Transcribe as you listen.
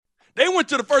They went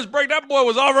to the first break. That boy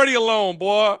was already alone,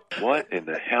 boy. What in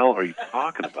the hell are you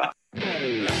talking about?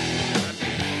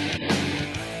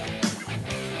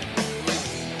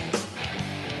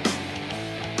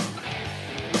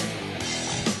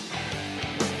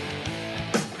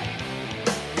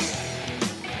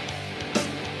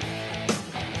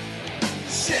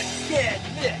 Schick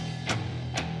and Nick.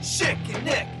 Schick and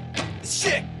Nick. The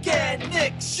Schick and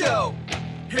Nick Show.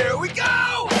 Here we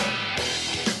go!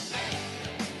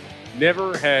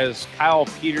 Never has Kyle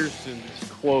Peterson's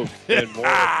quote been more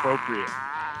appropriate.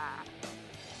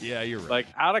 Yeah, you're right. Like,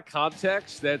 out of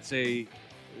context, that's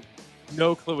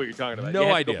no clue what you're talking about. No you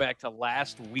had idea. To go back to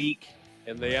last week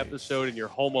in the episode in your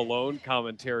Home Alone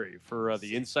commentary for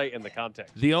the insight and the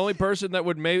context. The only person that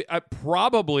would maybe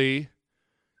probably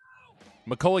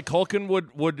Macaulay Culkin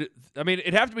would. I mean,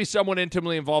 it'd have to be someone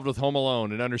intimately involved with Home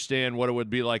Alone and understand what it would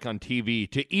be like on TV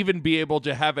to even be able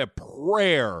to have a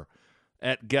prayer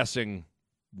at guessing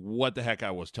what the heck I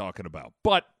was talking about.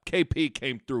 But KP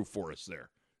came through for us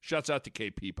there. Shouts out to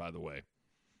KP, by the way.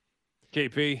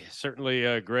 KP,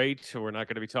 certainly great. We're not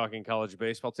going to be talking college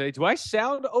baseball today. Do I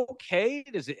sound okay?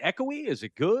 Is it echoey? Is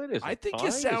it good? I think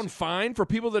you sound fine. For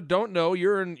people that don't know,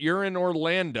 you're in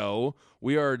Orlando.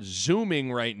 We are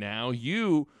Zooming right now.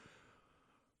 You,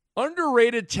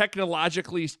 underrated,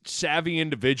 technologically savvy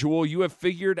individual, you have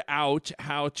figured out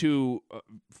how to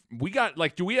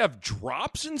do we have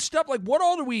drops and stuff? Like, what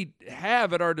all do we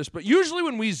have at our display? Usually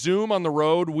when we Zoom on the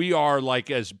road, we are like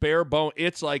as bare bone.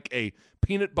 It's like a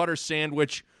peanut butter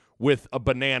sandwich with a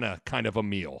banana kind of a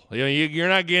meal. You're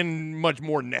not getting much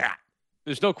more than that.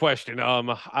 There's no question.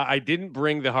 I didn't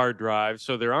bring the hard drive,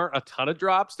 so there aren't a ton of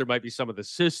drops. There might be some of the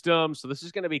systems. So this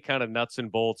is going to be kind of nuts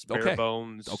and bolts, bare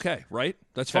bones. Okay, right?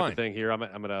 That's type fine. of thing here. I'm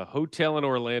at a hotel in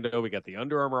Orlando. We got the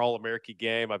Under Armour All-America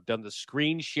game. I've done the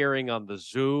screen sharing on the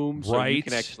Zoom, so you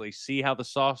can actually see how the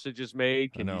sausage is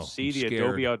made. Can you see the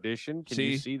Adobe Audition? Can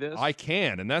you see this? I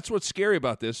can, and that's what's scary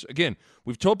about this. Again,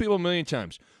 we've told people a million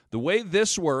times, the way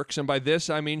this works, and by this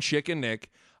I mean Schick and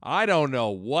Nick, I don't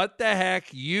know what the heck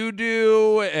you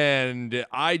do, and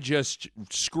I just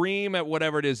scream at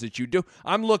whatever it is that you do.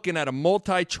 I'm looking at a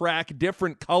multi-track,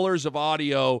 different colors of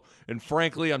audio, and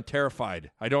frankly, I'm terrified.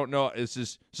 I don't know.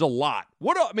 It's a lot.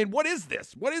 What is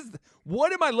this?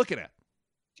 What am I looking at?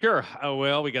 Sure.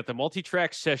 Well, we got the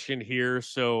multi-track session here,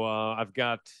 so I've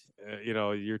got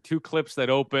your two clips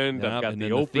that opened. Yep, I've got and the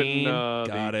then the open, theme.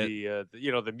 Got it.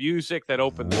 the music that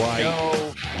opened the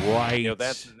show. Right.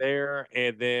 That's there,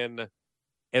 and then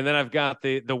I've got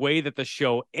the way that the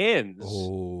show ends.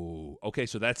 Oh, okay.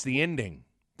 So that's the ending.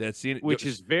 That's the which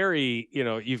is very,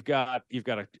 you've got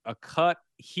a cut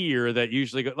here that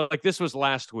usually like this was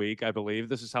last week, I believe.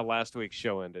 This is how last week's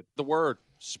show ended. The word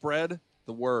spread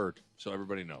the word so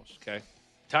everybody knows. Okay.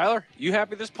 Tyler, you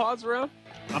happy this pod's around?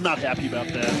 I'm not happy about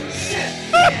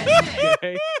that.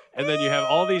 Okay. And then you have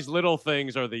all these little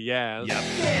things are the yas. Yep.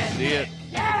 See it?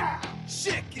 Yeah!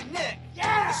 Schick and Nick.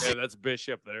 Yeah! Yeah, that's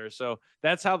Bishop there. So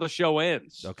that's how the show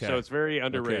ends. Okay. So it's very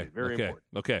underrated, very important.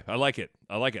 Okay. I like it.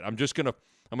 I'm gonna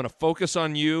focus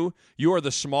on you. You are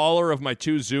the smaller of my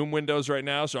two Zoom windows right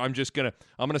now, so I'm gonna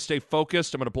stay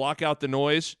focused. I'm gonna block out the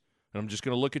noise, and I'm just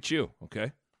gonna look at you.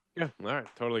 Okay. Yeah. All right.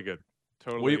 Totally good.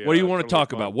 Totally. What do you want to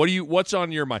talk fun. about? What's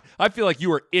on your mind? I feel like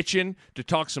you are itching to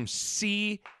talk some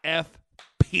CFP.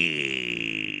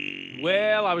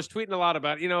 Well, I was tweeting a lot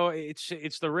about,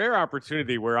 it's the rare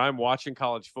opportunity where I'm watching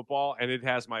college football and it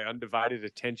has my undivided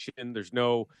attention. There's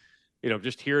no,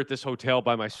 just here at this hotel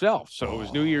by myself. So it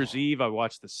was New Year's Eve. I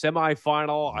watched the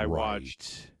semifinal. I've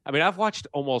watched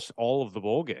almost all of the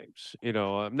bowl games.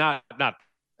 Not start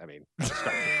to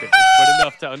finish, but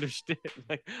enough to understand.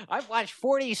 Like, I've watched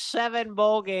 47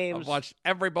 bowl games. I've watched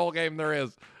every bowl game there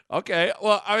is. Okay.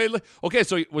 Well,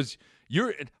 so was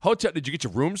your hotel? Did you get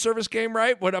your room service game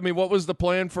right? What was the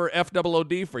plan for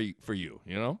FOOD for you?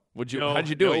 How'd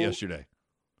you do it yesterday?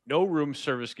 No room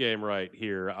service game right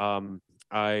here.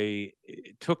 I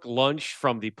took lunch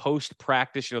from the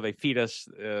post-practice. They feed us,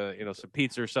 some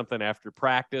pizza or something after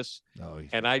practice.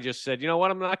 And I just said, you know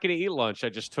what? I'm not going to eat lunch. I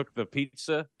just took the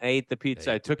pizza. I ate the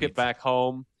pizza. I took it back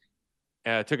home.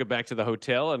 I took it back to the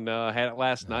hotel and had it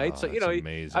last night. So,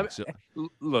 amazing.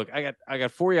 Look, I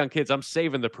got 4 young kids. I'm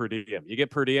saving the per diem. You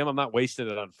get per diem. I'm not wasting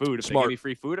it on food. If Smart. they give me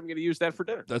free food, I'm going to use that for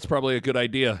dinner. That's probably a good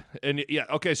idea. And yeah,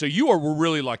 okay, so you are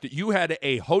really lucky. You had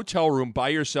a hotel room by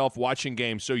yourself watching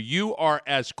games, so you are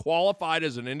as qualified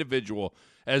as an individual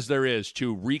as there is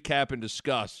to recap and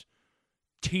discuss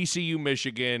TCU,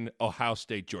 Michigan, Ohio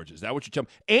State, Georgia. Is that what you're telling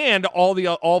me? And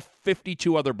all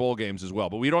 52 other bowl games as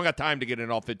well. But we don't got time to get in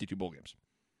all 52 bowl games.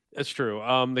 That's true.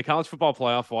 The college football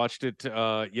playoff, watched it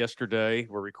yesterday.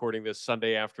 We're recording this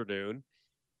Sunday afternoon,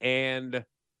 and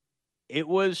it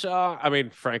was, I mean,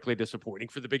 frankly, disappointing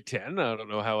for the Big Ten. I don't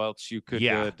know how else you could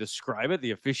Yeah. describe it.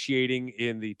 The officiating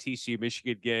in the TCU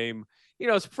Michigan game,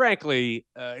 it's frankly,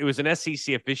 it was an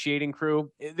SEC officiating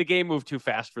crew. The game moved too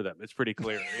fast for them. It's pretty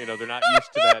clear. They're not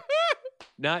used to that.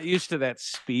 Not used to that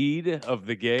speed of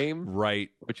the game, Right.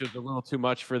 which was a little too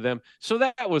much for them. So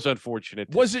that was unfortunate.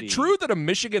 Was it true that a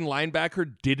Michigan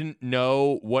linebacker didn't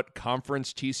know what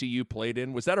conference TCU played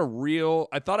in? Was that a real?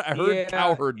 I thought I heard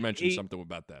Cowherd mention something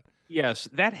about that. Yes,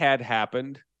 that had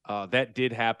happened. That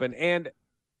did happen.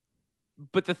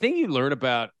 But the thing you learn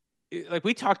about, like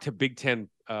we talked to Big Ten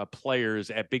players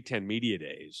at Big Ten Media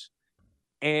Days,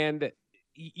 and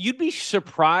you'd be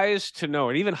surprised to know,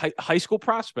 and even high school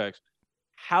prospects,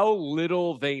 how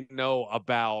little they know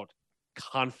about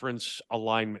conference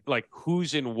alignment, like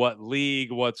who's in what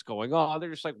league, what's going on. They're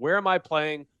just like, where am I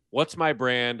playing? What's my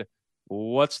brand?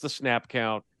 What's the snap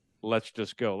count? Let's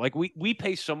just go. Like we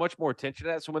pay so much more attention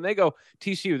to that. So when they go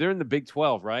TCU, they're in the Big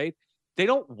 12, right? They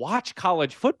don't watch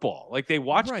college football. Like they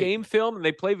watch game film and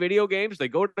they play video games. They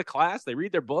go to class, they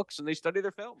read their books, and they study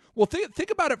their film. Well,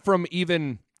 think about it from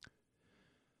even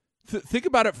think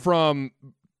about it from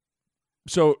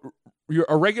so you're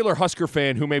a regular Husker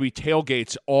fan who maybe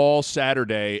tailgates all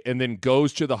Saturday and then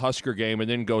goes to the Husker game and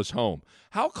then goes home.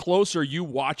 How close are you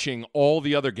watching all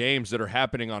the other games that are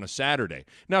happening on a Saturday?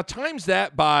 Now, times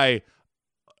that by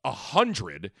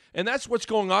 100, and that's what's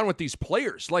going on with these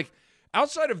players. Like,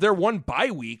 outside of their one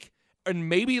bye week, and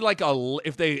maybe like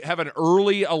if they have an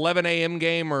early 11 a.m.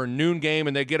 game or a noon game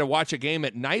and they get to watch a game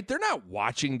at night, they're not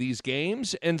watching these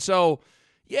games. And so,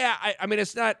 yeah, I mean,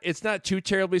 it's not too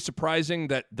terribly surprising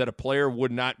that a player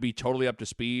would not be totally up to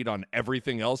speed on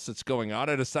everything else that's going on.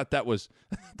 I just thought that was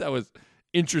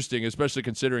interesting, especially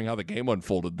considering how the game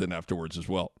unfolded then afterwards as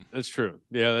well. That's true.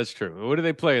 Yeah, that's true. What do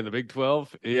they play in the Big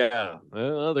 12? Yeah,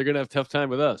 well, they're gonna have a tough time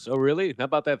with us. Oh, really? How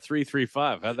about that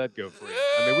 3-3-5? How'd that go for you?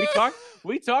 I mean,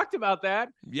 we talked about that.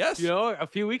 Yes, a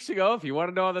few weeks ago. If you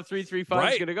want to know how the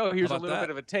 3-3-5 is going to go, here's a little bit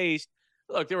of a taste.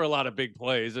 Look, there were a lot of big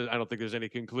plays. I don't think there's any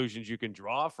conclusions you can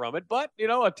draw from it. But,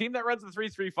 a team that runs the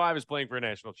 3-3-5 is playing for a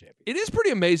national championship. It is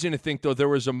pretty amazing to think, though, there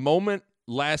was a moment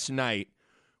last night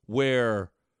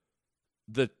where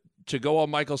to go on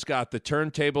Michael Scott, the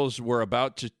turntables were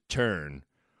about to turn,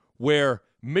 where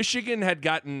Michigan had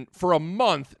gotten, for a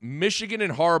month, Michigan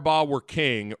and Harbaugh were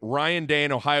king. Ryan Day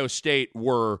and Ohio State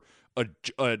were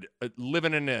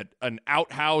living in an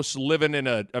outhouse,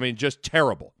 just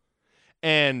terrible.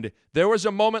 And there was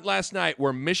a moment last night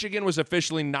where Michigan was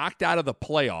officially knocked out of the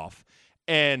playoff,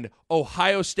 and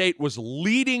Ohio State was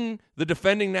leading the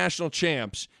defending national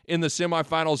champs in the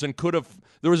semifinals and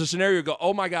there was a scenario go,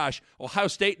 oh my gosh, Ohio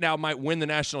State now might win the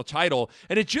national title.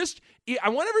 And I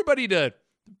want everybody to,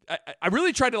 I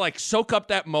really tried to like soak up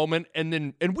that moment,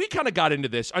 and we kind of got into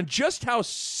this on just how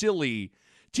silly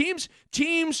teams,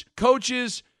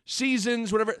 coaches,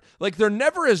 seasons, whatever, like they're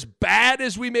never as bad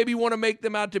as we maybe want to make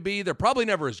them out to be. They're probably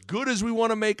never as good as we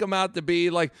want to make them out to be.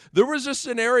 Like there was a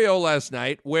scenario last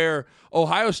night where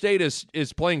Ohio State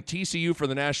is playing TCU for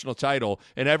the national title,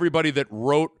 and everybody that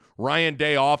wrote Ryan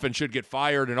Day off and should get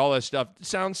fired and all that stuff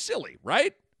sounds silly,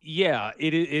 right? Yeah,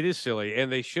 it is silly,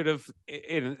 and they should have.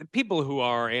 People who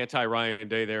are anti-Ryan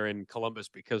Day there in Columbus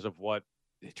because of what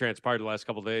transpired the last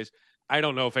couple of days, I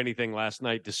don't know if anything last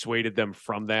night dissuaded them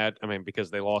from that. I mean,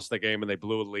 because they lost the game and they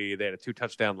blew a lead. They had a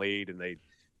 2-touchdown lead, and they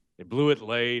blew it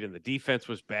late, and the defense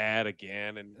was bad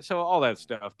again, and so all that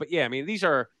stuff. But yeah, I mean, these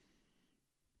are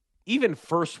even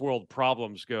first world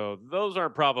problems go. Those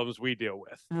aren't problems we deal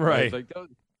with, right? Like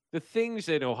the things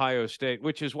in Ohio State,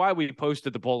 which is why we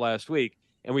posted the poll last week,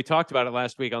 and we talked about it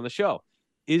last week on the show.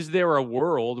 Is there a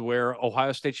world where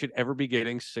Ohio State should ever be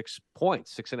getting 6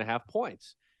 points, 6.5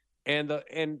 points? And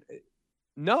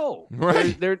no,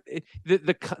 right.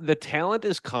 The talent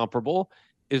is comparable.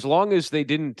 As long as they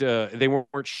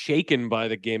weren't shaken by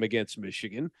the game against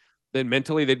Michigan, then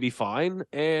mentally they'd be fine.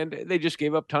 And they just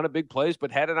gave up a ton of big plays,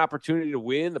 but had an opportunity to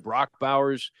win. The Brock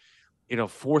Bowers,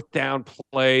 fourth down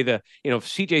play. If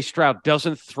CJ Stroud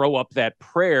doesn't throw up that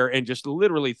prayer and just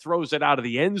literally throws it out of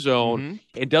the end zone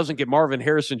and doesn't get Marvin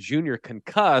Harrison Jr.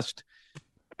 concussed,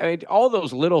 I mean, all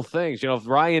those little things. If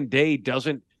Ryan Day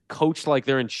doesn't coach like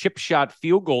they're in chip shot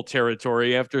field goal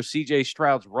territory after CJ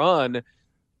Stroud's run,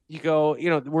 you go,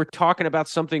 we're talking about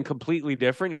something completely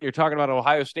different. You're talking about an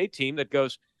Ohio State team that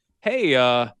goes, hey,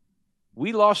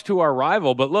 we lost to our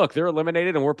rival, but look, they're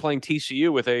eliminated, and we're playing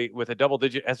TCU with a double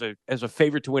digit as a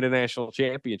favorite to win a national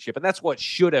championship, and that's what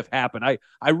should have happened.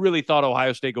 I really thought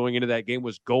Ohio State going into that game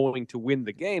was going to win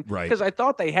the game, Right. because I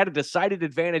thought they had a decided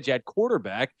advantage at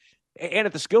quarterback and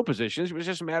at the skill positions. It was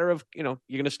just a matter of, you're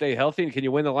going to stay healthy and can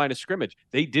you win the line of scrimmage.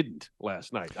 They didn't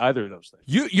last night, either of those things.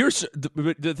 You're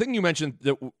the thing you mentioned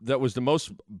that was the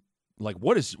most like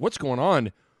what's going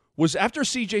on was after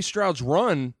C.J. Stroud's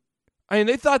run. I mean,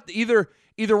 they thought either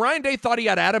Ryan Day thought he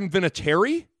had Adam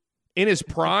Vinatieri in his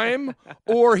prime,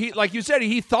 or he, like you said,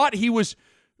 he thought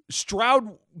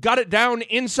Stroud got it down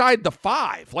inside the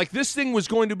 5. Like, this thing was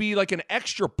going to be like an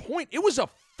extra point. It was a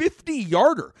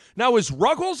 50-yarder. Now, is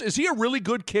he a really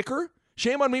good kicker?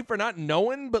 Shame on me for not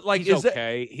knowing, but like, he's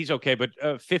okay,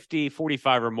 but 50,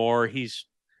 45 or more, he's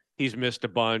missed a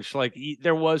bunch. Like, he's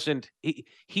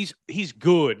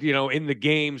good, in the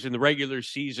games in the regular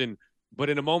season. But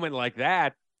in a moment like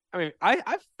that, I mean,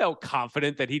 I felt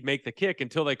confident that he'd make the kick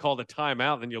until they called a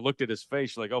timeout. And you looked at his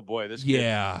face like, oh boy,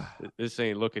 this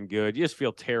ain't looking good. You just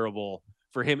feel terrible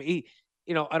for him.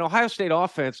 An Ohio State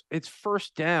offense, it's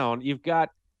first down. You're at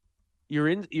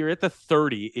the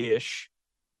 30-ish,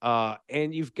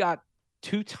 and you've got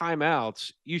 2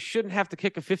 timeouts. You shouldn't have to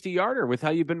kick a 50-yarder with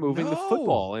how you've been moving the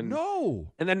football. And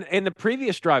then in the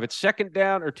previous drive, it's second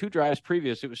down, or 2 drives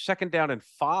previous, it was second down and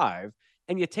 5.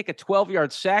 And you take a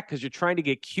 12-yard sack because you're trying to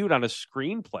get cute on a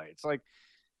screenplay. It's like,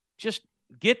 just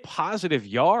get positive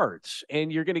yards,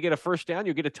 and you're going to get a first down.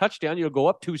 You'll get a touchdown. You'll go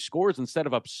up 2 scores instead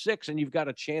of up 6, and you've got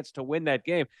a chance to win that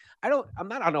game. I'm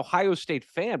not an Ohio State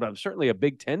fan, but I'm certainly a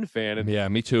Big Ten fan. And yeah,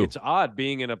 me too. It's odd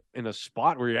being in a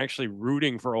spot where you're actually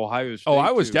rooting for Ohio State. Oh,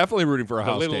 I was definitely rooting for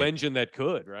Ohio State. The little State. engine that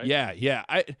could, right? Yeah.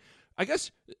 I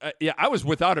guess, I was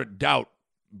without a doubt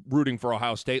rooting for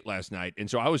Ohio State last night, and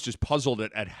so I was just puzzled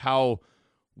at how,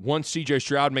 once C.J.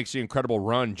 Stroud makes the incredible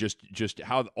run, just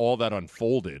how all that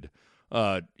unfolded.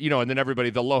 And then everybody,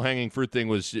 the low-hanging fruit thing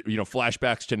was,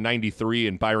 flashbacks to 93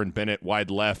 and Byron Bennett wide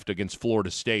left against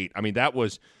Florida State. I mean, that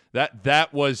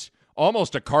was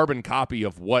almost a carbon copy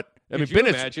of what. Could you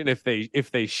imagine if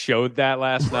they showed that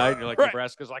last night? You're like, right.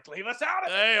 Nebraska's like, leave us out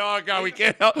of it. Hey, oh god,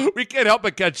 we can't help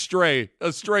but catch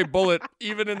a stray bullet,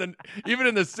 even in the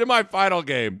semifinal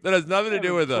game. That has nothing to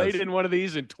do with us. Played in one of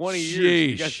these in 20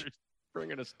 years. You guys are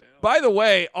bringing us down. By the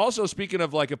way, also speaking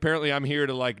of, like, apparently I'm here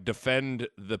to, like, defend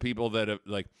the people that have,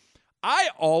 like, I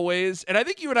always, and I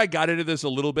think you and I got into this a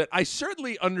little bit, I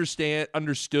certainly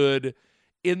understood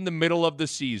in the middle of the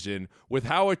season with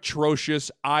how atrocious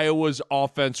Iowa's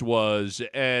offense was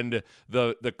and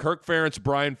the Kirk Ferentz,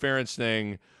 Brian Ferentz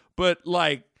thing, but,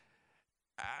 like,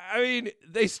 I mean,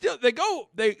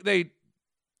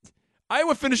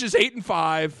 Iowa finishes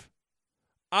 8-5.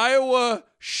 Iowa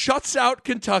shuts out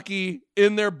Kentucky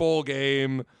in their bowl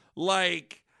game.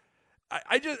 Like,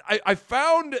 I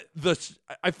found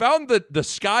the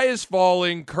sky is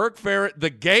falling. Kirk Ferentz, the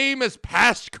game has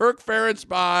passed Kirk Ferentz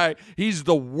by. He's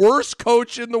the worst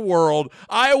coach in the world.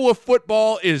 Iowa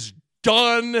football is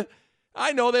done.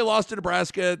 I know they lost to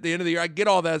Nebraska at the end of the year. I get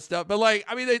all that stuff, but, like,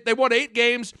 I mean, they won 8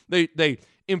 games. They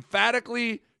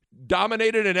emphatically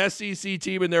dominated an SEC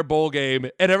team in their bowl game,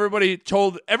 and everybody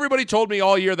told me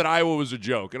all year that Iowa was a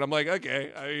joke. And I'm like,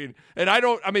 okay. I mean, and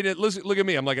look at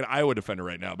me. I'm like an Iowa defender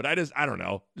right now, but I don't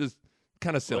know. Just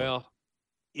kind of silly. Well,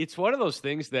 it's one of those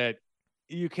things that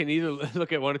you can either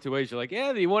look at one of 2 ways. You're like,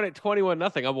 yeah, you won it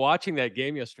 21-0. I'm watching that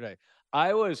game yesterday.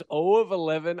 Iowa is 0 of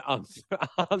 11 on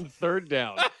third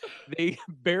down. They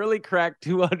barely cracked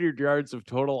 200 yards of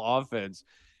total offense.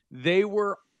 They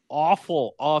were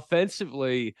awful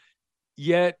offensively,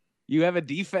 yet you have a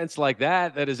defense like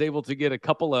that is able to get a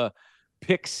couple of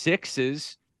pick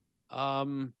sixes.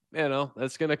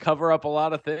 That's going to cover up a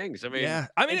lot of things. I mean, yeah.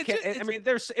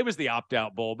 It was the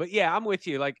opt-out bowl, but yeah, I'm with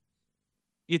you. Like,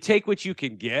 you take what you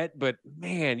can get, but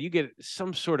man, you get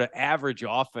some sort of average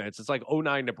offense. It's like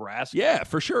 09 Nebraska. Yeah,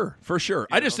 for sure.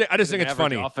 I just think it's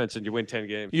funny. Offense, and you win 10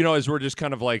 games. As we're just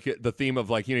kind of like the theme of,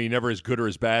 like, you're never as good or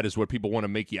as bad as what people want to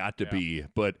make you out to be.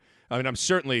 But I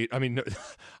mean,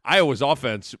 Iowa's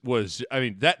offense was, I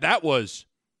mean, that's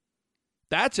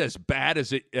as bad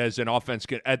as an offense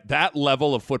can at that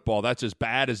level of football. That's as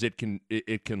bad as it can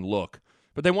look.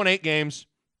 But they won 8 games.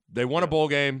 They won a bowl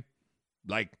game.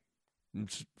 Like,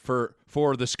 for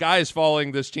the sky is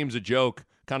falling, this team's a joke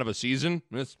kind of a season.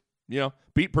 It's,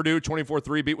 beat Purdue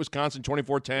 24-3, beat Wisconsin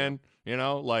 24-10,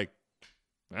 like,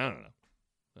 I don't know.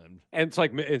 And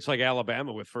it's like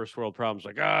Alabama with first world problems,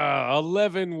 like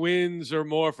 11 wins or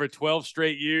more for 12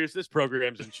 straight years. This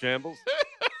program's in shambles.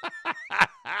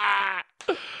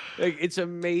 Like, it's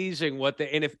amazing what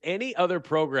and if any other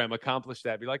program accomplished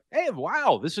that, be like, hey,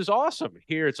 wow, this is awesome.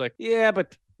 Here it's like, yeah,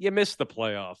 but you missed the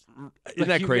playoff. Isn't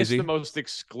that crazy? You missed the most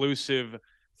exclusive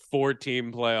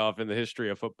 4-team playoff in the history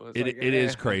of football. It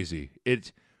is crazy.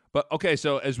 But okay,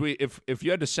 so if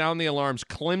you had to sound the alarms,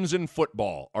 Clemson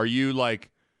football, are you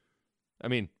like, I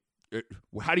mean,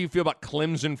 how do you feel about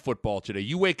Clemson football today?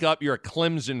 You wake up, you're a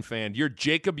Clemson fan. You're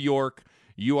Jacob York.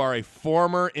 You are a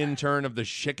former intern of the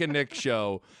Schick and Nick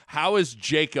show. How is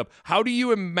Jacob? How do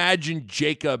you imagine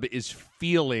Jacob is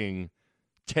feeling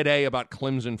today about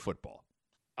Clemson football?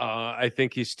 I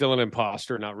think he's still an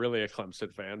imposter, not really a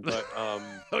Clemson fan. But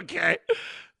okay.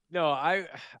 No, I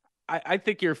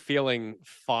think you're feeling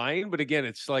fine. But again,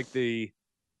 it's like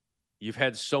you've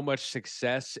had so much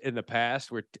success in the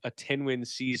past where a 10-win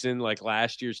season, like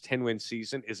last year's 10-win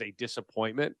season, is a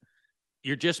disappointment.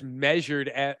 You're just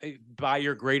measured by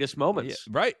your greatest moments.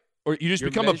 Yeah, right. Or you just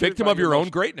become a victim of your own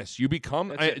greatness. You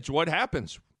become, it's what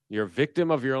happens. You're a victim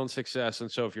of your own success.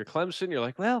 And so if you're Clemson, you're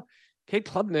like, well, Cade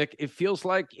Klubnik, it feels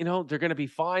like, they're going to be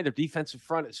fine. Their defensive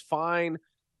front is fine.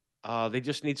 They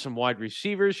just need some wide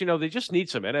receivers. They just need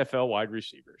some NFL wide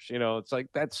receivers. It's like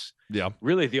that's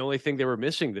really the only thing they were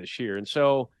missing this year. And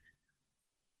so,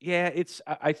 yeah,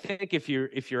 I think if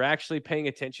you're actually paying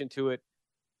attention to it,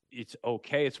 it's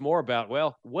okay. It's more about,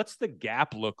 well, what's the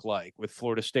gap look like with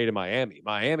Florida State and Miami?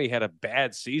 Miami had a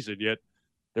bad season, yet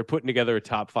they're putting together a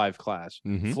top 5 class.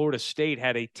 Mm-hmm. Florida State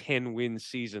had a 10-win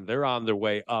season. They're on their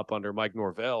way up under Mike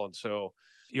Norvell. And so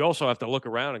you also have to look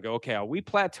around and go, okay, are we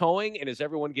plateauing and is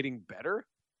everyone getting better?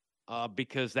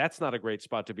 Because that's not a great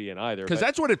spot to be in either. Because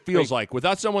that's what it feels like.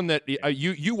 Without someone that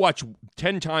you watch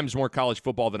 10 times more college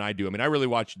football than I do. I mean, I really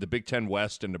watch the Big Ten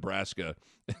West and Nebraska,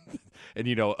 and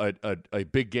a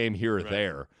big game here or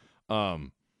there.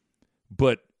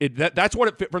 But that's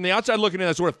what it from the outside looking in.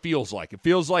 That's what it feels like. It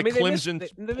feels like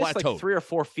Clemson's they plateaued. missed like 3 or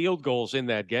 4 field goals in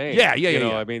that game. Yeah.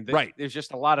 I mean, right. There's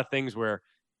just a lot of things where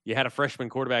you had a freshman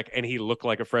quarterback and he looked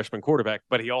like a freshman quarterback,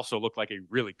 but he also looked like a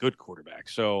really good quarterback.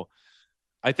 So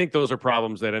I think those are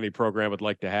problems that any program would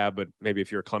like to have, but maybe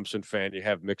if you're a Clemson fan, you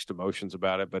have mixed emotions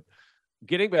about it. But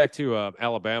getting back to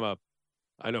Alabama,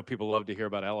 I know people love to hear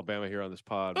about Alabama here on this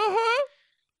pod. Uh-huh.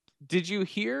 Did you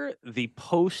hear the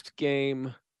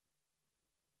post-game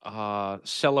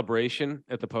celebration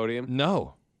at the podium?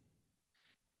 No.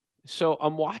 So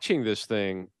I'm watching this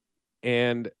thing,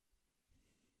 and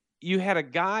you had a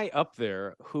guy up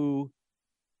there who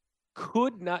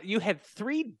could not – you had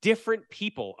 3 different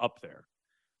people up there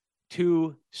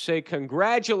to say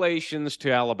congratulations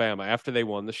to Alabama after they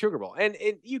won the Sugar Bowl. And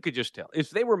you could just tell.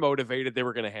 If they were motivated, they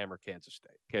were going to hammer Kansas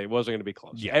State. Okay, it wasn't going to be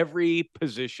close. Yeah. Every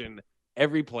position,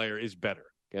 every player is better.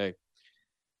 Okay.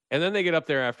 And then they get up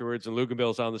there afterwards, and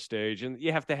Luganville's on the stage, and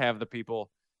you have to have the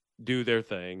people do their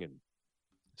thing and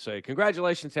say,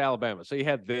 congratulations to Alabama. So you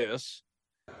had this.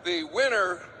 The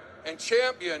winner and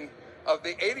champion of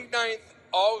the 89th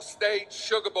All-State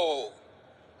Sugar Bowl.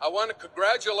 I want to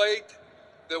congratulate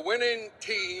the winning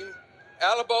team,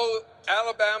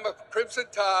 Alabama Crimson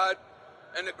Tide,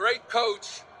 and the great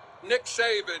coach, Nick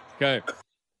Saban. Okay.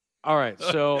 All right.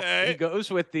 So he goes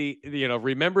with the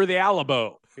remember the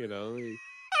Alabo,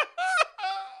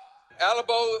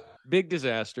 Alabo. Big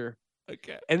disaster.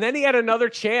 Okay. And then he had another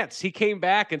chance. He came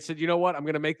back and said, you know what? I'm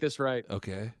going to make this right.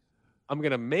 Okay. I'm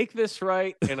going to make this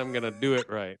right, and I'm going to do it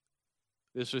right.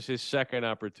 This was his second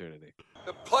opportunity.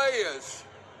 The players,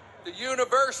 the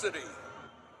university,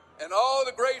 and all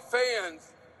the great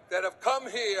fans that have come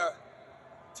here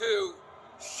to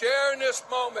share in this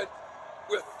moment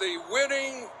with the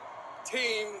winning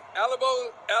team,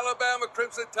 Alabama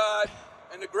Crimson Tide,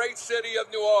 and the great city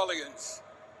of New Orleans.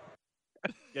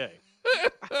 Okay.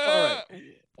 All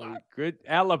right. Good.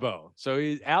 Alabo. So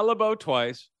he's Alabo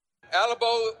twice.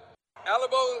 Alabo.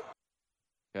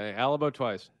 Okay. Alabo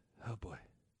twice. Oh, boy.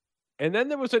 And then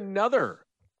there was another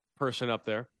person up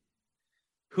there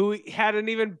who had an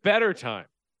even better time.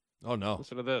 Oh, no.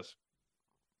 Listen to this.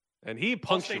 And he All-State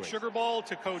punctuates. Sugar Bowl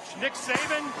to Coach Nick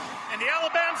Saban and the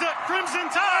Alabanza Crimson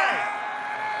Tide.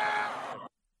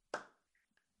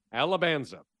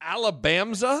 Alabanza.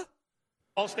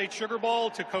 All-State Sugar Bowl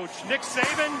to Coach Nick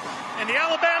Saban and the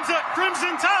Alabanza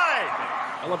Crimson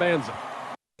Tide. Alabanza.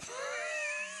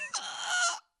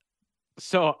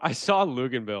 So I saw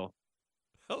Luganville.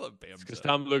 Because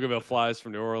Tom Luganville flies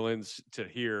from New Orleans to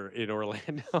here in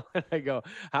Orlando. And I go,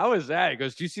 how is that? He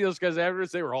goes, do you see those guys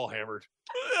afterwards? They were all hammered.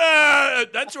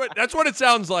 That's what it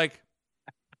sounds like.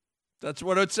 That's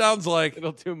what it sounds like. A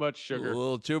little too much sugar. A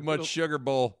little too much Sugar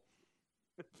Bowl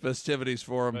festivities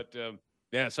for him. But,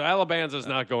 so Alabanza's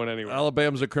not going anywhere.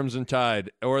 Alabama's a Crimson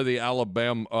Tide, or the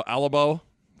Alabo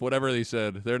whatever they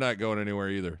said, they're not going anywhere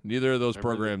either. Neither of those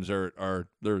programs are.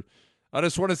 They're. I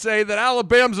just want to say that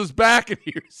Alabama's back and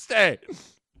here to stay.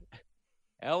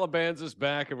 Alabanza's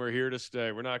back, and we're here to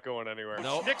stay. We're not going anywhere.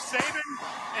 Nope. Nick Saban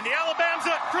and the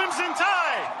Alabanza Crimson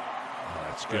Tide. Oh,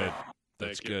 that's good.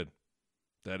 That's Thank you. good.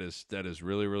 That is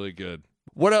really, really good.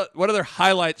 What other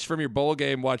highlights from your bowl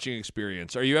game watching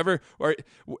experience? Are you ever, or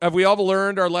have we all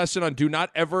learned our lesson on do not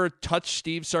ever touch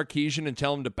Steve Sarkisian and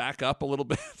tell him to back up a little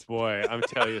bit? Boy, I'm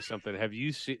telling you something. Have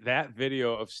you seen that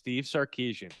video of Steve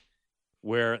Sarkisian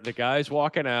where the guy's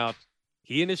walking out?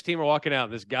 He and his team are walking out.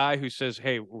 And this guy who says,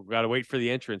 "Hey, we've got to wait for the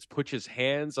entrance," puts his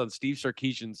hands on Steve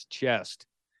Sarkisian's chest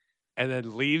and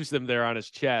then leaves them there on his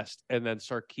chest. And then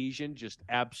Sarkisian just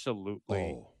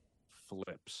absolutely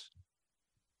flips.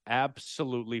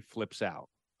 Absolutely flips out.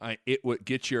 It would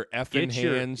get your effing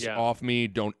hands off me.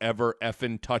 Don't ever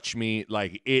effing touch me.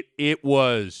 Like it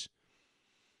was,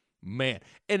 man.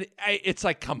 And it's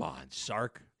like, come on,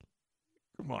 Sark.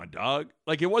 Come on, dog.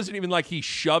 Like, it wasn't even like he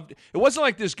shoved. It wasn't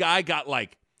like this guy got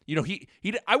like,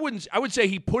 I would say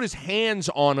he put his hands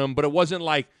on him, but it wasn't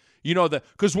like,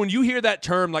 because when you hear that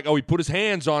term, like, oh, he put his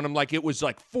hands on him, like it was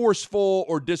like forceful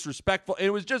or disrespectful. And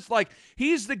it was just like,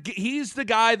 he's the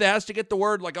guy that has to get the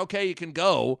word, like, okay, you can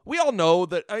go. We all know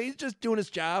that he's just doing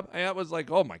his job. And I was like,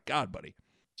 oh my God, buddy.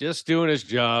 Just doing his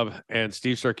job. And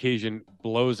Steve Sarkisian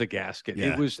blows a gasket.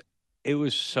 Yeah. It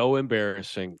was so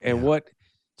embarrassing. And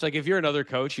it's like, if you're another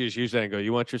coach, you just use that and go,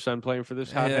 you want your son playing for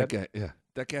this hothead?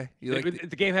 That guy.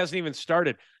 The game hasn't even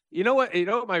started. You know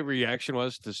what my reaction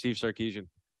was to Steve Sarkisian?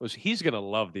 Was he's going to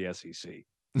love the SEC.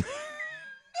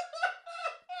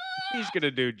 He's going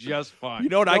to do just fine.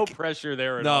 No pressure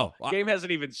there at all. The game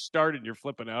hasn't even started and you're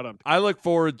flipping out on. I look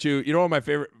forward to, one of my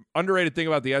favorite underrated thing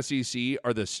about the SEC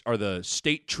are the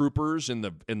state troopers in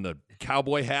the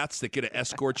cowboy hats that get to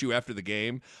escort you after the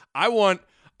game. I want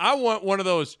one of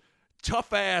those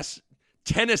tough ass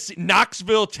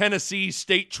Knoxville, Tennessee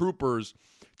state troopers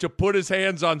to put his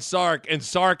hands on Sark, and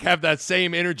Sark have that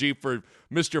same energy for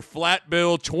Mr. Flat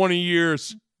Bill, 20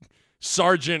 years,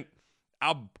 Sergeant,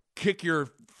 I'll kick your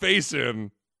face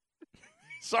in.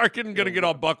 Sark isn't going to get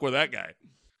all buck with that guy.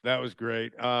 That was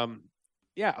great.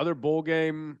 Other bowl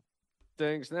game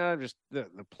things. Just the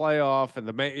playoff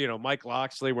and Mike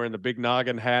Loxley wearing the big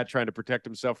noggin hat trying to protect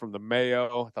himself from the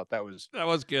mayo. I thought that was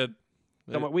good.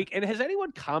 Somewhat weak. And has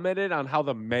anyone commented on how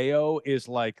the mayo is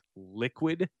like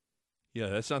liquid? Yeah,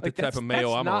 that's not the type of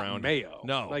mayo I'm around. Mayo.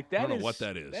 No, like that I don't know what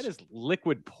that is. That is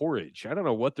liquid porridge. I don't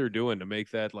know what they're doing to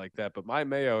make that like that, but my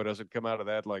mayo doesn't come out of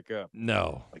that like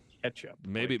ketchup.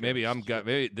 Maybe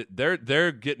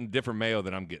they're getting different mayo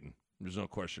than I'm getting. There's no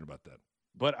question about that.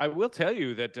 But I will tell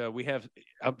you that we have.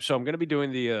 So I'm going to be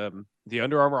doing the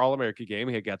Under Armour All-America game.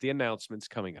 We have got the announcements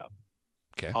coming up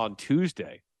on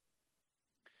Tuesday,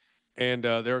 and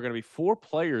there are going to be 4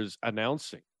 players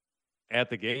announcing at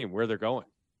the game where they're going.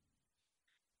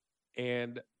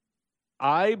 And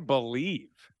I believe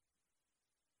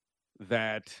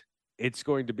that it's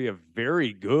going to be a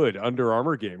very good Under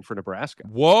Armour game for Nebraska.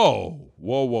 Whoa.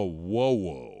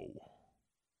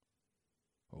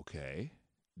 Okay,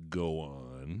 go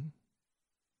on.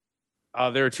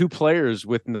 There are 2 players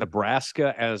with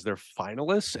Nebraska as their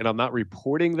finalists, and I'm not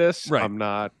reporting this. Right. I'm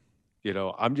not,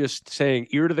 I'm just saying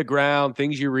ear to the ground,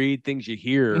 things you read, things you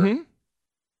hear,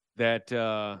 that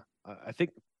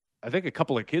I think a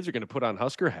couple of kids are going to put on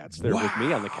Husker hats there with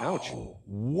me on the couch.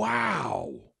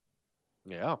 Wow.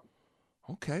 Yeah.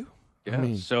 Okay.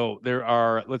 Yeah. So there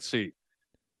are, let's see.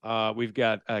 We've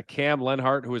got Cam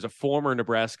Lenhart, who is a former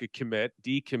Nebraska commit,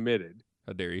 decommitted.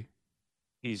 How dare you?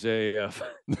 He's a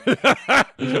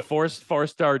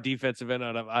four-star defensive end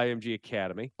out of IMG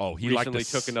Academy. Oh, he recently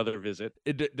took another visit.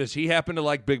 Does he happen to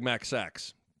like Big Mac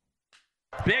sacks?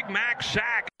 Big Mac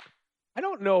sack. I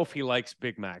don't know if he likes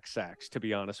Big Mac sacks, to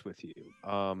be honest with you.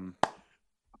 I'm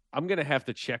going to have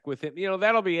to check with him.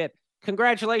 That'll be it.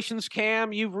 Congratulations,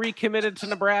 Cam. You've recommitted to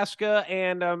Nebraska.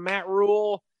 And Matt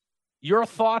Rule, your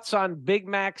thoughts on Big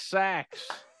Mac sacks?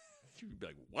 You'd be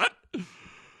like, what?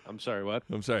 I'm sorry, what?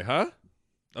 I'm sorry, huh?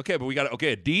 Okay, but we got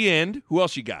a D end. Who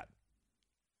else you got?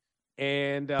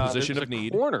 And position there's of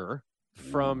need. Corner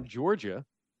from Georgia,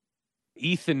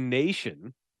 Ethan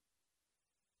Nation.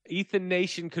 Ethan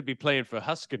Nation could be playing for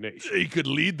Husker Nation. He could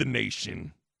lead the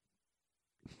nation.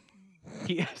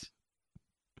 Yes.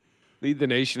 Lead the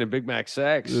nation in Big Mac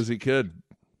sacks. Yes, he could.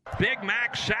 Big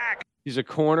Mac sack. He's a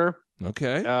corner.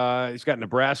 Okay. He's got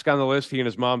Nebraska on the list. He and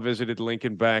his mom visited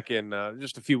Lincoln back in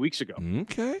just a few weeks ago.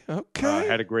 Okay.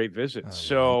 Had a great visit.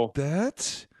 Like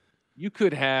that. You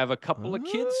could have a couple of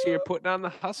kids here putting on the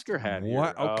Husker hat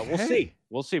here. Okay.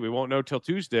 We'll see. We won't know till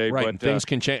Tuesday. Right. But and things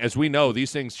can change. As we know,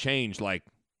 these things change like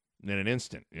in an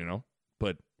instant,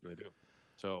 But They do.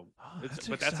 So, that's that's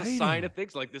a exciting. sign of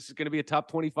things like this is going to be a top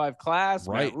 25 class.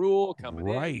 Right. Matt Rule coming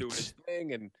in, Right. doing his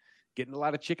thing, and getting a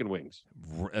lot of chicken wings.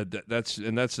 That's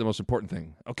the most important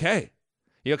thing. Okay,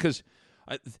 because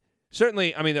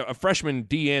certainly, I mean, a freshman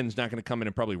DN is not going to come in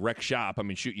and probably wreck shop. I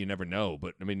mean, shoot, you never know.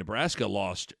 But I mean, Nebraska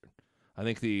lost. I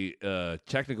think the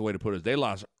technical way to put it is they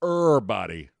lost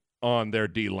everybody on their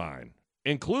D line,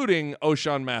 including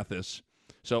O'Shawn Mathis.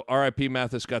 So R.I.P.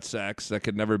 Mathis got sacks. That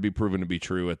could never be proven to be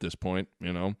true at this point,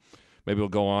 Maybe we'll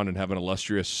go on and have an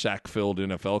illustrious sack-filled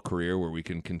NFL career where we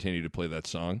can continue to play that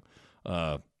song.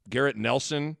 Garrett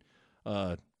Nelson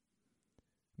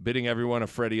bidding everyone a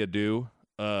Freddie adieu.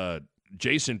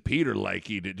 Jason Peter,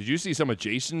 did you see some of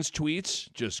Jason's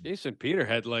tweets? Jason Peter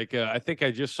had I think I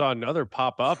just saw another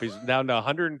pop up. He's down to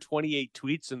 128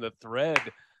 tweets in the thread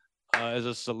as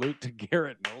a salute to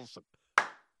Garrett Nelson.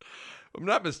 I'm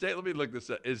not mistaken. Let me look this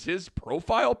up. Is his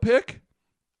profile pic?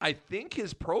 I think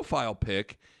his profile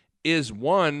pic is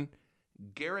one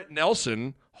Garrett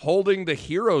Nelson holding the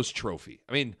Heroes Trophy.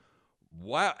 I mean,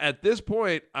 wow. At this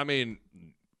point, I mean,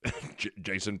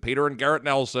 Jason Peter and Garrett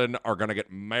Nelson are going to get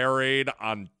married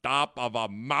on top of a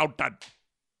mountain.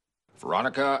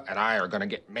 Veronica and I are going to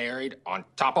get married on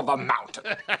top of a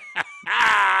mountain.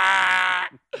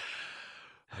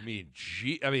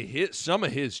 Some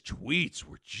of his tweets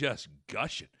were just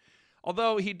gushing.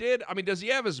 Although he did, I mean, does he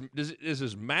have is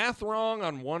his math wrong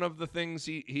on one of the things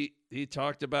he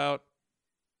talked about?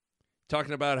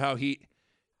 Talking about how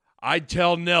I'd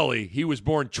tell Nelly he was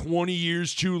born 20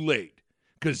 years too late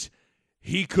because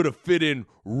he could have fit in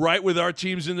right with our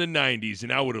teams in the 90s,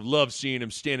 and I would have loved seeing him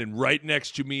standing right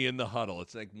next to me in the huddle.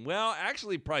 It's like, well,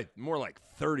 actually, probably more like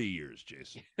 30 years,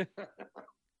 Jason. It's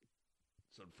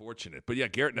unfortunate. But, yeah,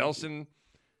 Garrett Nelson,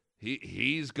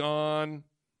 he's gone.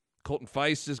 Colton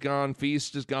Feist is gone.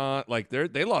 Feast is gone.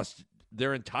 They lost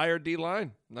their entire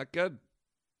D-line. Not good.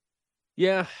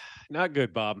 Yeah, not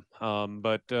good, Bob.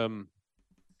 But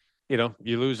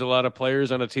you lose a lot of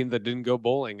players on a team that didn't go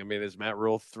bowling. I mean, is Matt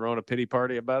Rule throwing a pity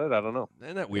party about it? I don't know.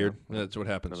 Isn't that weird? Yeah. That's what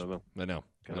happens. I don't know. I know.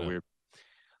 Kind of weird.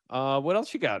 What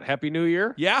else you got? Happy New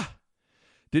Year? Yeah.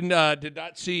 Did not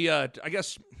see. I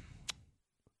guess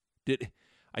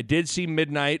I did see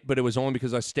midnight, but it was only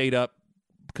because I stayed up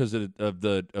because of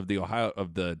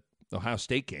the Ohio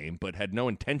State game, but had no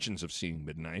intentions of seeing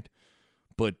midnight.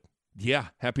 But yeah,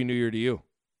 Happy New Year to you,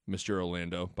 Mr.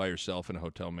 Orlando, by yourself in a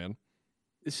hotel, man.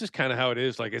 This is kind of how it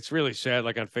is. It's really sad.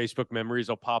 On Facebook memories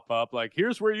will pop up.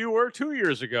 Here's where you were 2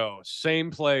 years ago.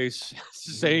 Same place,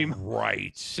 same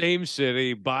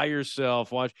city, by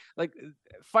yourself. Watch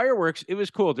fireworks. It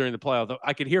was cool during the playoff.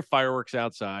 I could hear fireworks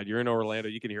outside. You're in Orlando.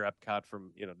 You can hear Epcot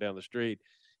from down the street.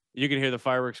 You can hear the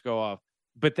fireworks go off.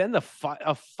 But then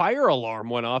a fire alarm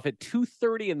went off at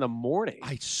 2:30 in the morning.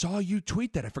 I saw you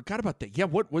tweet that. I forgot about that. Yeah,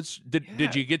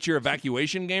 did you get your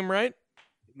evacuation game right?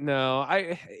 No,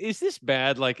 is this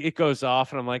bad? It goes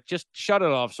off, and I'm like, just shut it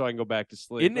off so I can go back to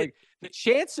sleep. The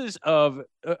chances of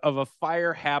a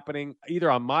fire happening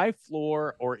either on my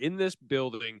floor or in this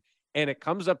building, and it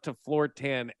comes up to floor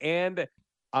 10, and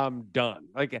I'm done.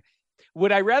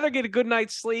 Would I rather get a good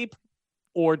night's sleep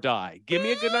or die? Give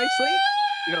me a good night's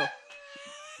sleep.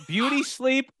 Beauty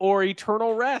sleep or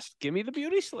eternal rest. Give me the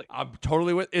beauty sleep. I'm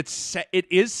totally with it. It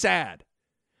is sad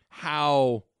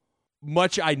how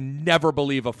much I never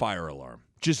believe a fire alarm.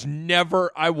 Just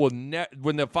never. I will never.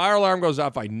 When the fire alarm goes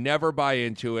off, I never buy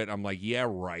into it. I'm like, yeah,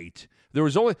 right. There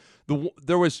was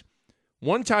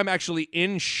one time actually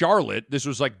in Charlotte. This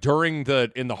was in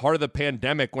the heart of the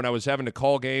pandemic when I was having to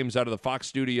call games out of the Fox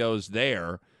studios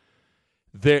there.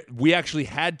 We actually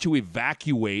had to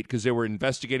evacuate because they were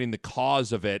investigating the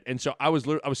cause of it. And so I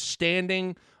was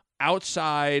standing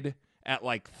outside at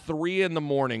 3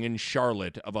 a.m. in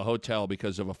Charlotte of a hotel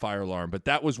because of a fire alarm. But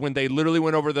that was when they literally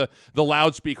went over the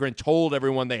loudspeaker and told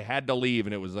everyone they had to leave.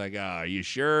 And it was like, are you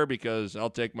sure? Because I'll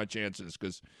take my chances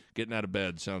because getting out of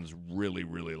bed sounds really,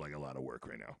 really like a lot of work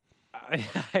right now.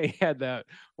 I had that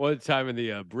one time in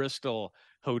the Bristol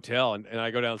hotel, and I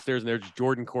go downstairs, and there's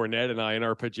Jordan Cornette and I in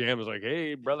our pajamas,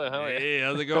 hey, brother,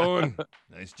 how's it going?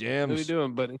 Nice jams. How you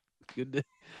doing, buddy? Good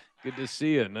to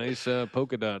see you. Nice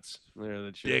polka dots there.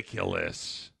 That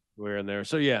ridiculous. Wearing there.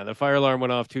 So yeah, the fire alarm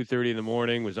went off 2:30 in the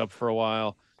morning. Was up for a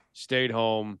while. Stayed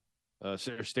home.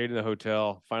 Stayed in the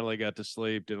hotel. Finally got to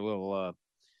sleep. Did a little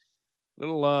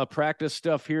practice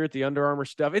stuff here at the Under Armour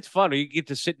stuff. It's fun. You get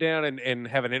to sit down and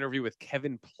have an interview with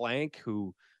Kevin Plank,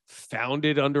 who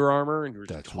founded Under Armour, and we're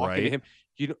talking to him.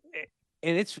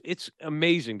 And it's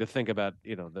amazing to think about,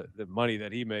 the money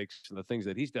that he makes and the things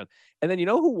that he's done. And then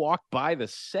who walked by the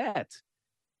set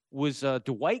was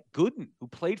Dwight Gooden, who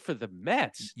played for the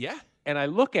Mets. Yeah. And I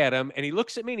look at him, and he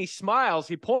looks at me, and he smiles.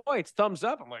 He points, thumbs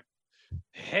up. I'm like,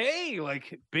 hey,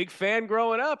 like, big fan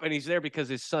growing up. And he's there because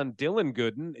his son, Dylan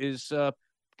Gooden, is going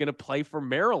to play for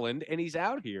Maryland, and he's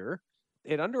out here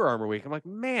at Under Armour Week. I'm like,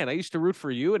 man, I used to root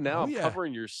for you, and now I'm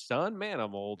covering your son. Man,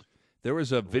 I'm old. There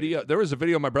was a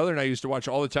video my brother and I used to watch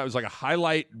all the time. It was like a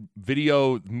highlight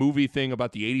video movie thing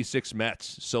about the 86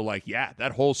 Mets. So, like, yeah,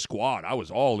 that whole squad, I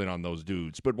was all in on those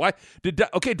dudes. But why did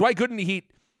Dwight Gooden,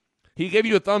 he gave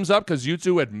you a thumbs up because you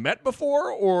two had met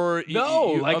before? Or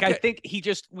no, I think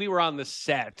we were on the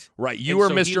set. Right, you were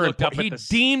Mr. Important. He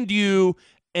deemed you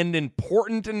an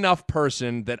important enough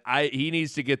person that he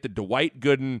needs to get the Dwight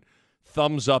Gooden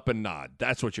thumbs up and nod.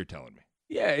 That's what you're telling me.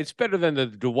 Yeah, it's better than the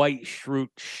Dwight Schrute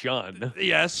shun.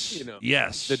 Yes.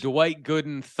 Yes. The Dwight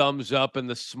Gooden thumbs up and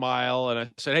the smile. And I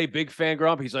said, hey, big fan,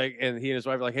 Grump. He's like, and he and his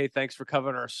wife are like, hey, thanks for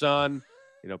covering our son.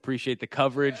 Appreciate the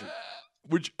coverage.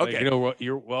 Okay.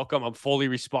 You're welcome. I'm fully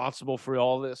responsible for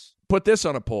all this. Put this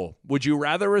on a poll. Would you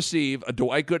rather receive a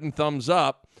Dwight Gooden thumbs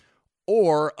up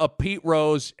or a Pete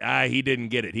Rose, he didn't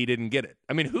get it. He didn't get it.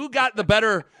 I mean, who got the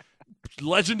better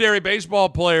legendary baseball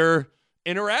player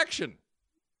interaction?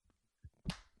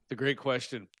 A great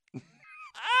question.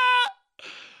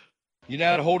 You know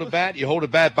how to hold a bat? You hold a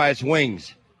bat by its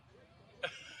wings.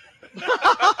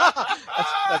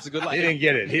 that's a good line. He didn't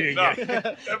get it. Get it.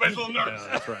 Everybody's a little nervous. No,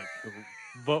 that's right.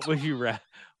 What would you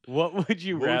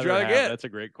rather have? Get? That's a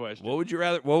great question. What would you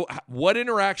rather? Well, what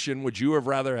interaction would you have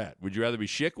rather had? Would you rather be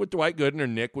Schick with Dwight Gooden or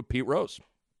Nick with Pete Rose?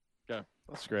 Yeah,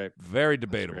 that's great. Very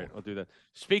debatable. I'll do that.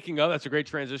 Speaking of, that's a great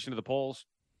transition to the polls.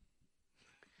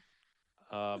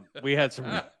 We had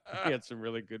some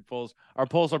really good polls. Our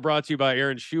polls are brought to you by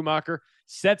Erin Schumacher.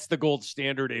 Sets the gold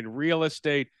standard in real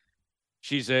estate.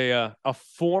 She's a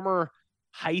former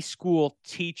high school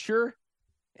teacher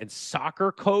and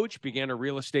soccer coach. Began a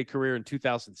real estate career in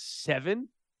 2007,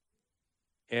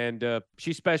 and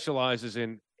she specializes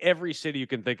in every city you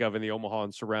can think of in the Omaha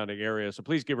and surrounding area. So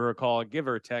please give her a call. Give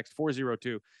her a text,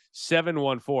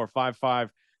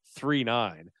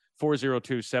 402-714-5539.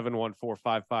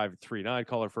 402-714-5539.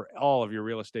 Call her for all of your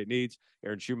real estate needs.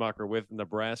 Erin Schumacher with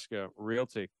Nebraska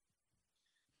Realty.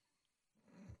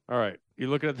 All right. You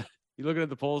looking at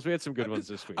the polls? We had some good ones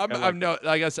this week.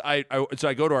 I guess I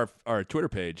go to our Twitter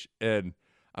page and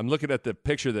I'm looking at the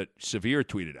picture that Severe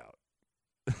tweeted out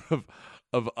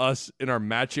of us in our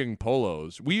matching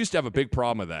polos. We used to have a big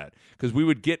problem with that because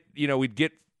we'd get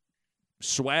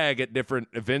swag at different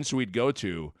events we'd go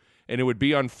to. And it would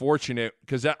be unfortunate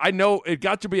because I know it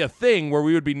got to be a thing where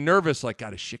we would be nervous, like,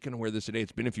 God, is shit going to wear this today?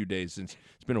 It's been a few days since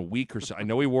it's been a week or so. I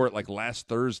know we wore it like last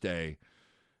Thursday.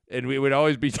 And we would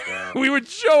always be, we would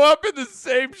show up in the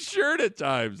same shirt at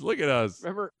times. Look at us.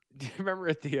 Remember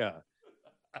at the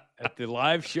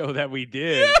live show that we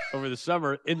did over the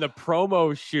summer in the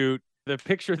promo shoot, the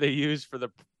picture they used for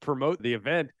promote the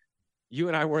event, you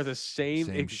and I wore the same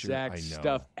exact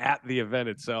stuff at the event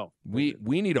itself. We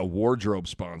need a wardrobe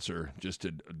sponsor just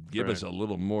to give us a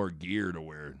little more gear to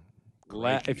wear.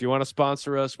 If you want to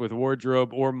sponsor us with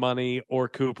wardrobe or money or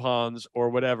coupons or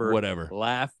whatever,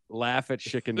 laugh at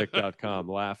chickennick.com.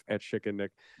 Laugh at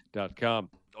chickennick.com.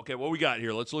 Okay, what we got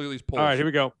here? Let's look at these polls. All right, here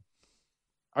we go.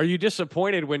 Are you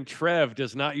disappointed when Trev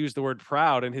does not use the word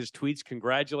proud in his tweets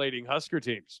congratulating Husker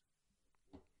teams?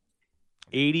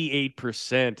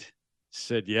 88%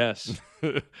 said yes.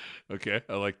 Okay,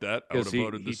 I like that. I would have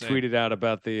voted the same. He tweeted out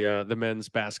about the men's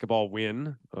basketball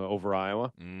win over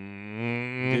Iowa.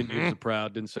 Didn't use the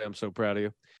proud. Didn't say I'm so proud of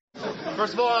you.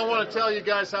 First of all, I want to tell you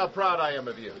guys how proud I am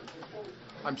of you.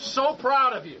 I'm so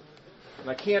proud of you. And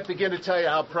I can't begin to tell you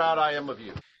how proud I am of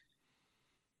you.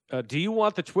 Do you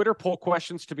want the Twitter poll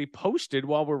questions to be posted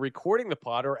while we're recording the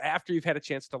pod or after you've had a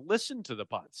chance to listen to the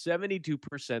pod?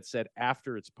 72% said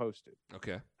after it's posted.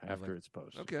 Okay. After it's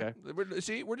posted. Okay.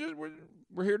 See, we're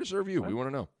here to serve you. We want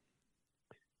to know.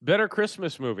 Better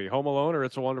Christmas movie, Home Alone or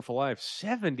It's a Wonderful Life?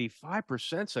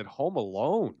 75% said Home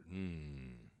Alone.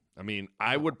 I mean,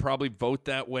 I would probably vote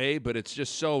that way, but it's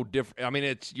just so different. I mean,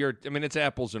 it's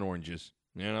apples and oranges,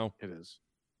 you know? It is.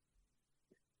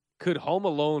 Could Home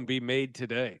Alone be made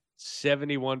today?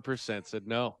 71% said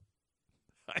no.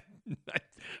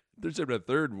 There's a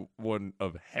third one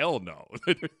of hell no.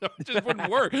 It just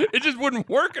wouldn't work. It just wouldn't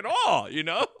work at all, you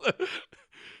know?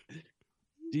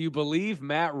 Do you believe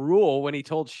Matt Rule when he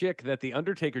told Schick that the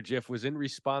Undertaker GIF was in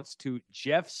response to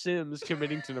Jeff Sims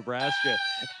committing to Nebraska?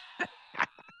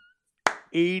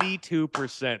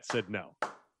 82% said no.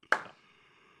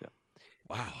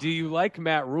 Wow. Do you like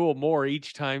Matt Rule more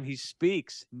each time he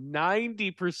speaks?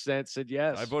 90% said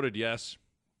yes. I voted yes.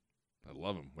 I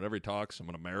love him. Whenever he talks, I'm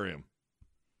going to marry him.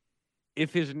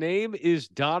 If his name is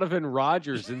Donovan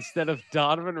Rogers instead of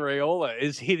Donovan Raiola,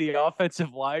 is he the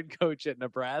offensive line coach at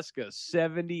Nebraska?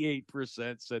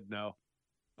 78% said no.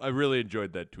 I really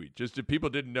enjoyed that tweet. Just if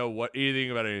people didn't know anything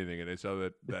about anything, and they saw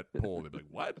that poll, they'd be like,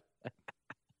 "What?"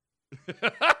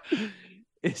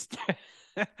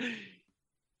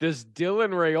 Does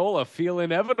Dylan Raiola feel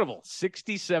inevitable?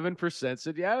 67%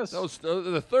 said yes. Those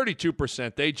the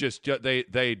 32%.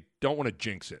 They don't want to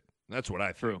jinx it. That's what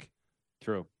I think.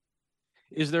 True.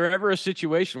 Is there ever a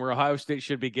situation where Ohio State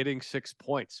should be getting 6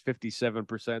 points?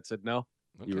 57% said no.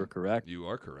 Okay. You were correct. You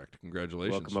are correct.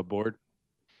 Congratulations. Welcome aboard.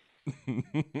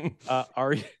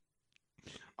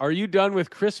 Are you done with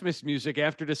Christmas music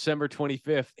after December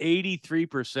 25th?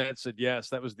 83% said yes.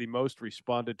 That was the most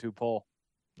responded to poll.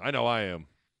 I know I am.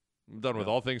 I'm done with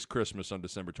all things Christmas on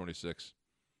December 26th.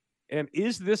 And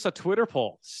is this a Twitter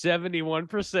poll?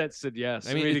 71% said yes.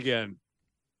 I mean, read again.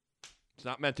 It's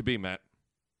not meant to be, Matt.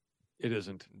 It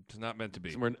isn't. It's not meant to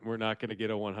be. We're not going to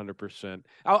get a 100%.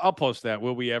 I'll post that.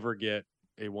 Will we ever get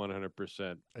a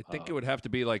 100%? I think it would have to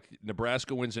be like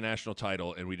Nebraska wins a national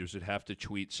title, and we just would have to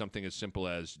tweet something as simple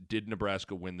as, did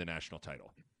Nebraska win the national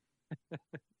title?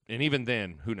 And even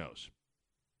then, who knows?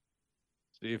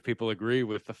 See if people agree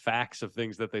with the facts of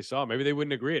things that they saw. Maybe they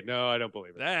wouldn't agree. No, I don't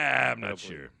believe it. I'm not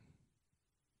sure.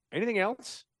 Anything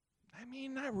else? I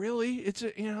mean, not really. It's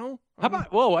How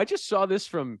about, I just saw this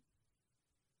from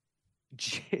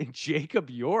Jacob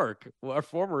York, our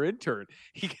former intern.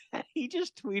 He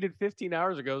just tweeted 15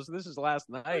 hours ago, so this is last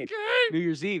night, okay. New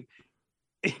Year's Eve.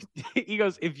 He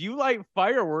goes, if you light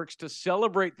fireworks to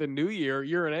celebrate the new year,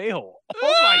 you're an a-hole.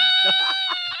 Oh, my God.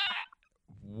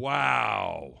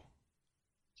 Wow.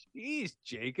 Jeez,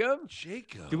 Jacob.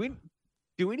 Do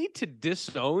we need to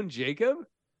disown Jacob?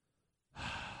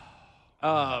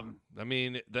 I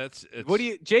mean, what do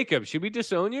you, Jacob? Should we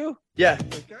disown you? Yeah.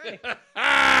 Okay.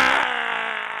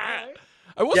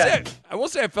 I will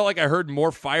say I felt like I heard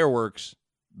more fireworks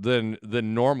than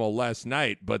normal last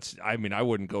night, but I mean, I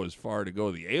wouldn't go as far to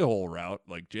go the a-hole route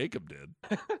like Jacob did.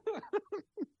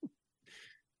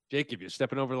 Jacob, you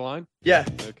stepping over the line? Yeah.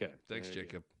 Okay. Thanks,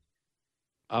 Jacob.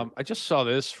 I just saw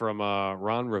this from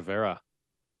Ron Rivera.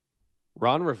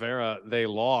 Ron Rivera, they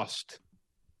lost,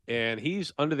 and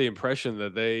he's under the impression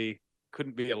that they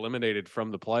couldn't be eliminated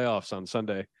from the playoffs on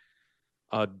Sunday,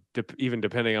 even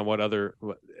depending on what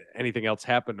anything else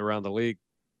happened around the league.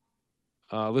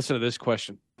 Listen to this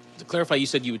question. To clarify, you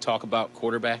said you would talk about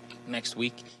quarterback next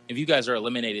week. If you guys are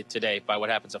eliminated today by what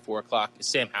happens at 4 o'clock, is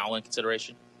Sam Howell in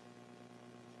consideration?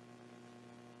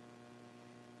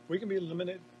 We can be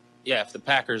eliminated. Yeah, if the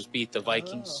Packers beat the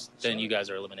Vikings, then you guys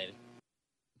are eliminated.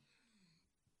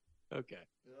 Okay.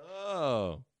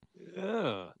 Oh.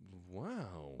 Yeah.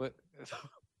 Wow. What?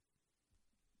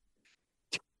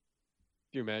 Can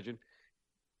you imagine?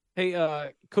 Hey,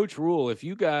 Coach Rule, if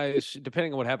you guys,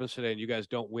 depending on what happens today, and you guys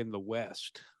don't win the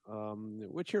West,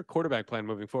 what's your quarterback plan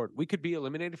moving forward? We could be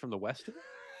eliminated from the West today?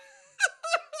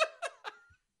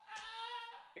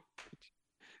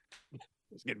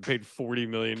 He's getting paid $40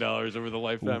 million over the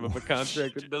lifetime of a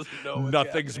contract that doesn't know what's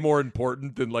Nothing's happening. more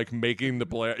important than like making the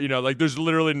play. You know, like there's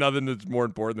literally nothing that's more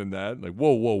important than that. Like,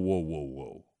 whoa.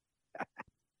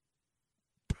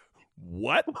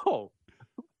 What?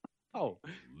 Oh.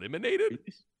 Eliminated?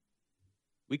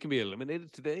 We can be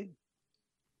eliminated today?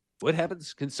 What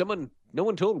happens? No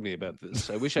one told me about this.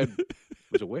 I wish I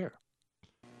was aware.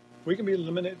 We can be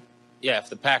eliminated. Yeah, if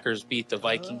the Packers beat the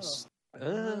Vikings.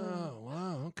 Oh,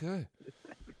 wow. Okay.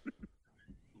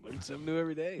 Learn something new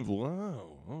every day.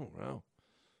 Wow. Oh, wow.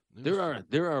 There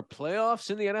are playoffs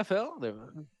in the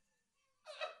NFL.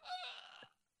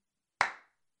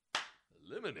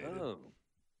 Eliminated. Oh.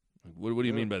 What do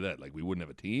you mean by that? Like we wouldn't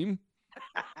have a team?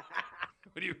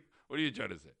 What are you trying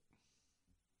to say?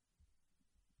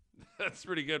 That's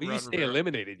pretty good. When you say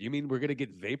eliminated, you mean we're gonna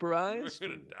get vaporized? We're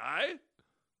gonna die?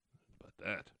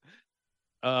 About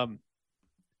that.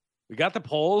 We got the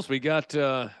polls. We got.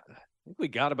 I think we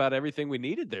got about everything we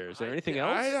needed there. Is there anything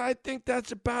else? I think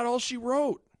that's about all she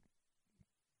wrote.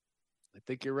 I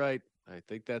think you're right. I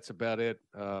think that's about it.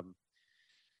 I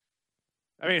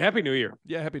mean, Happy New Year.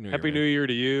 Yeah, Happy New Year. Happy New Year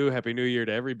to you. Happy New Year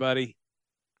to everybody.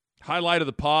 Highlight of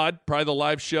the pod, probably the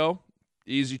live show.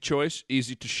 Easy choice,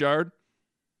 easy to shard.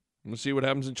 We'll see what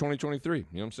happens in 2023. You know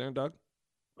what I'm saying, Doug?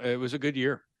 It was a good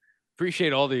year.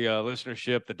 Appreciate all the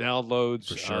listenership, the downloads.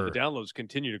 For sure. The downloads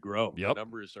continue to grow. Yep. The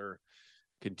numbers are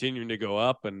continuing to go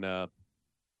up, and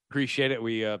appreciate it.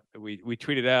 We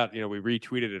tweeted out, we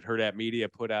retweeted it. Herd App Media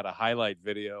put out a highlight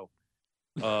video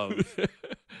of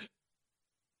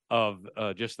of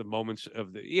just the moments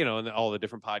of the, and all the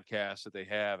different podcasts that they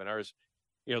have, and ours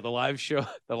You know, the live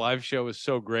show is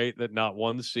so great that not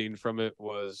one scene from it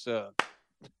was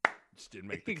Just didn't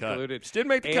make the cut. included. Just didn't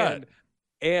make the cut.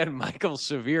 And Michael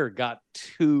Severe got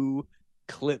 2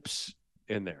 clips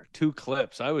in there. 2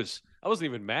 clips. I wasn't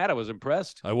even mad. I was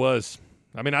impressed. I was.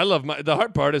 I mean, I love the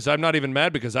hard part is I'm not even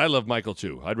mad because I love Michael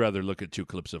too. I'd rather look at 2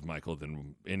 clips of Michael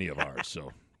than any of ours.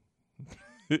 So,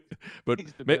 but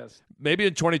maybe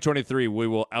in 2023 we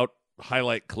will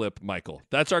highlight clip Michael.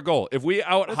 That's our goal. If we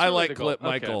highlight really clip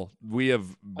Michael, we have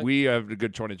a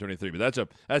good 2023. But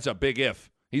that's a big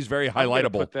if. He's very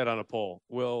highlightable. Put that on a poll.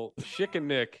 Will Schick and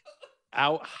Nick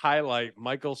out highlight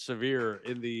Michael Severe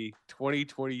in the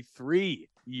 2023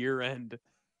 year end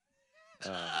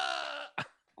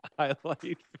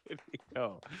highlight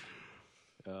video?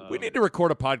 We need to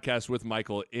record a podcast with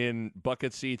Michael in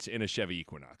bucket seats in a Chevy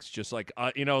Equinox. Just like,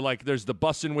 like there's the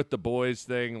bussin' with the boys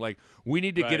thing. Like, we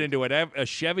need to get into it. A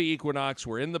Chevy Equinox.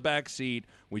 We're in the back seat.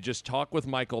 We just talk with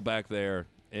Michael back there,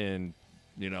 and,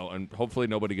 and hopefully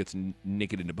nobody gets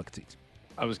naked into bucket seats.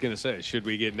 I was going to say, should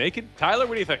we get naked? Tyler,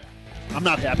 what do you think? I'm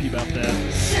not happy about that.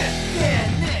 Schick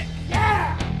and Nick.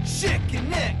 Yeah. Schick and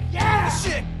Nick. Yeah. The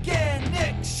Schick and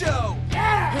Nick Show.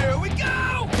 Yeah. Here we go.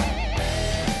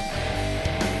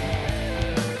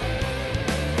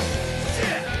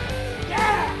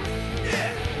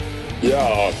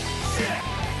 Yeah.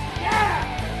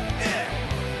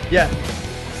 Yeah.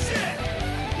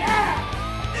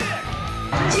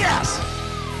 Yes.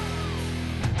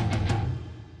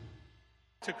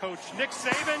 To Coach Nick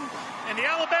Saban and the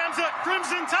Alabanza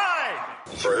Crimson Tide.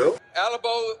 True.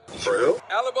 Alabo, True.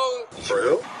 Alabo,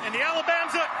 True. And the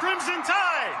Alabanza Crimson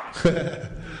Tide.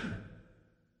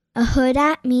 A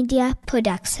Huda Media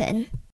Production.